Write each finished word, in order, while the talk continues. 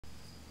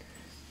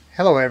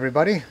Hello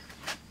everybody,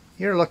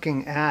 you're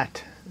looking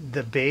at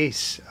the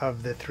base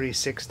of the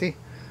 360.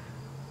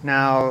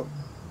 Now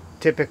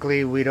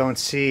typically we don't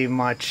see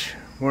much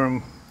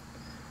worm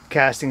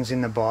castings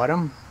in the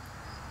bottom,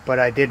 but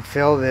I did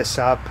fill this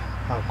up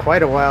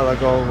quite a while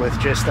ago with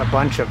just a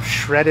bunch of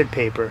shredded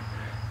paper,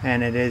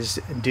 and it is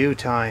due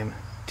time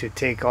to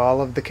take all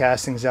of the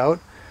castings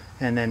out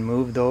and then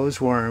move those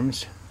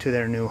worms to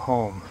their new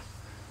home.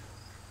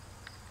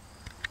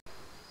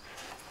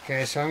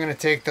 Okay, so I'm going to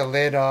take the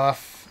lid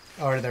off,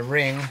 or the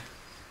ring.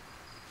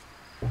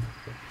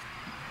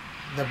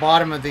 The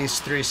bottom of these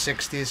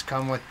 360s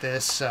come with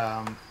this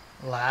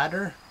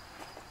ladder,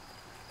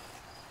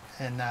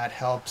 and that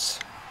helps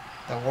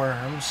the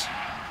worms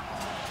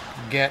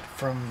get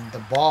from the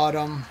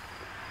bottom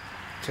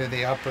to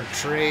the upper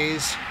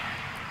trays.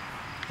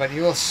 But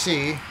you'll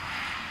see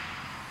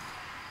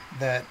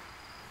that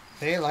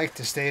they like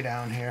to stay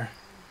down here,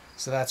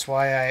 so that's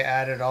why I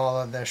added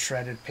all of the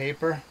shredded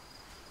paper.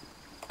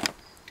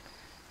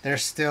 There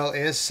still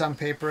is some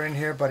paper in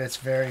here, but it's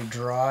very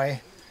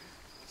dry,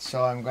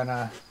 so I'm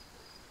gonna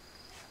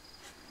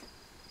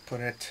put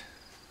it,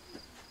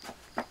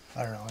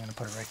 I don't know, I'm gonna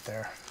put it right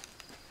there.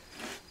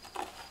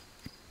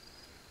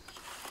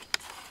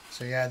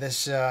 So yeah,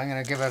 this I'm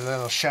gonna give a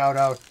little shout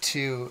out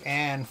to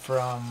Anne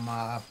from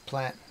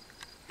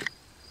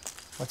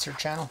what's her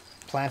channel?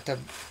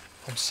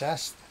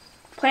 Obsessed?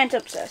 Plant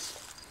Obsessed.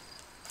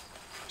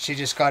 She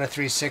just got a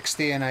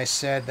 360, and I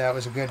said that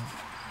was a good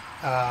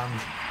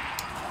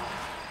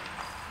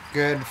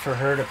for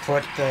her to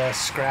put the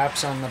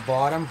scraps on the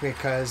bottom,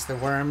 because the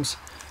worms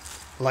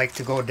like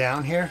to go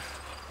down here.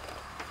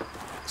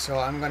 So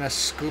I'm gonna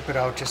scoop it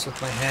out just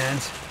with my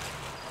hands.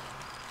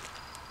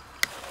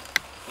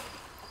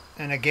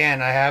 And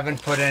again, I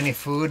haven't put any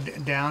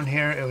food down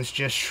here, it was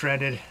just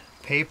shredded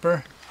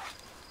paper.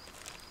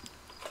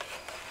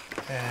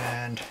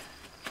 And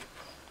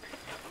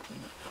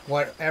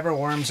whatever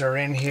worms are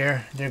in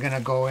here, they're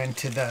gonna go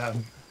into the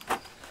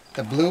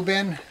blue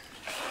bin,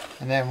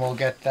 and then we'll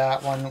get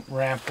that one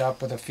ramped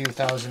up with a few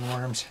thousand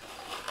worms,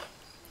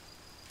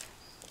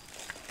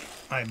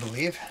 I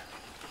believe.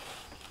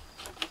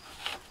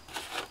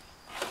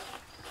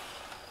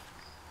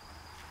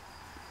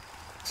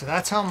 So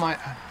that's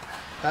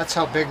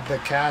how big the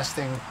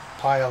casting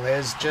pile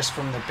is, just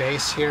from the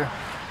base here.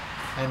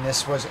 And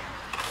this was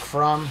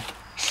from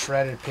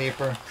shredded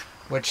paper,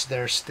 which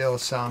there's still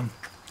some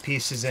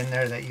pieces in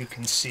there that you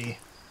can see.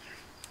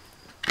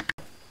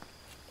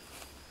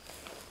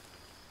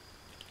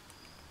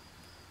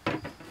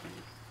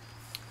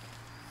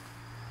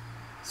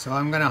 So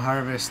I'm going to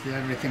harvest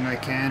everything I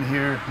can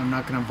here. I'm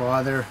not going to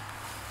bother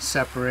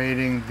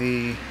separating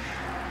the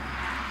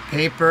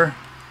paper.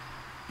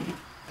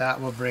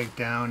 That will break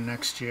down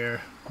next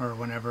year, or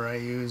whenever I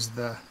use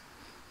the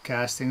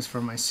castings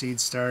for my seed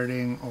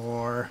starting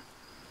or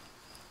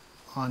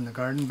on the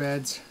garden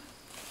beds.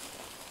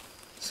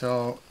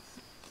 So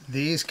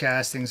these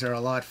castings are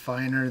a lot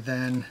finer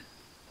than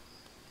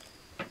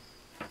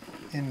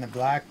in the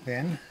black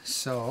bin,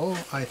 so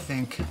I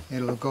think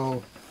it'll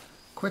go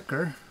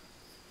quicker,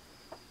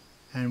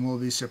 and we'll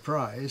be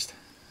surprised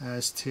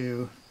as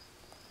to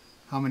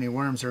how many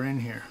worms are in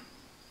here.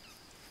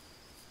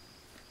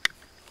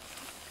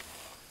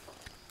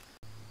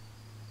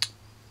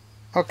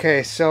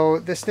 Okay, so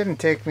this didn't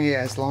take me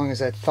as long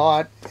as I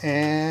thought,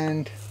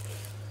 and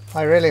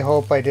I really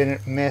hope I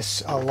didn't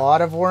miss a lot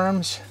of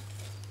worms.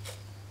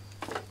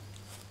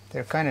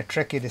 They're kind of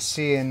tricky to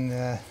see in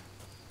the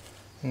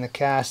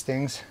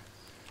castings.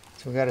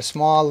 So we got a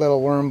small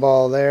little worm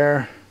ball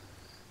there.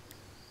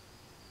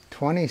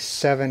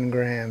 27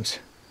 grams.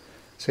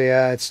 So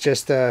yeah, it's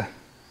just a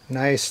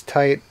nice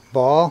tight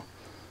ball.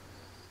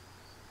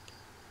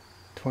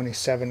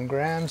 27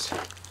 grams.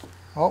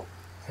 Oh,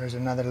 there's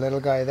another little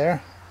guy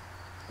there.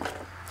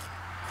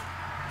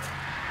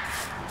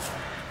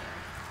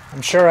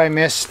 I'm sure I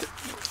missed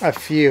a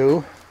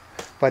few,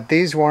 but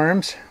these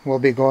worms will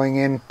be going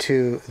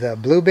into the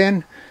blue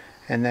bin,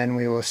 and then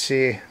we will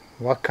see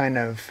what kind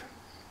of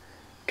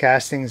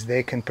castings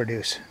they can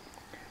produce.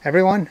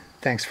 Everyone,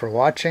 thanks for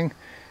watching,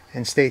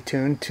 and stay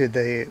tuned to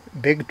the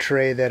big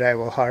tray that I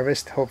will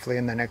harvest hopefully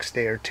in the next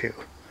day or two.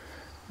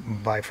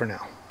 Bye for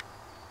now.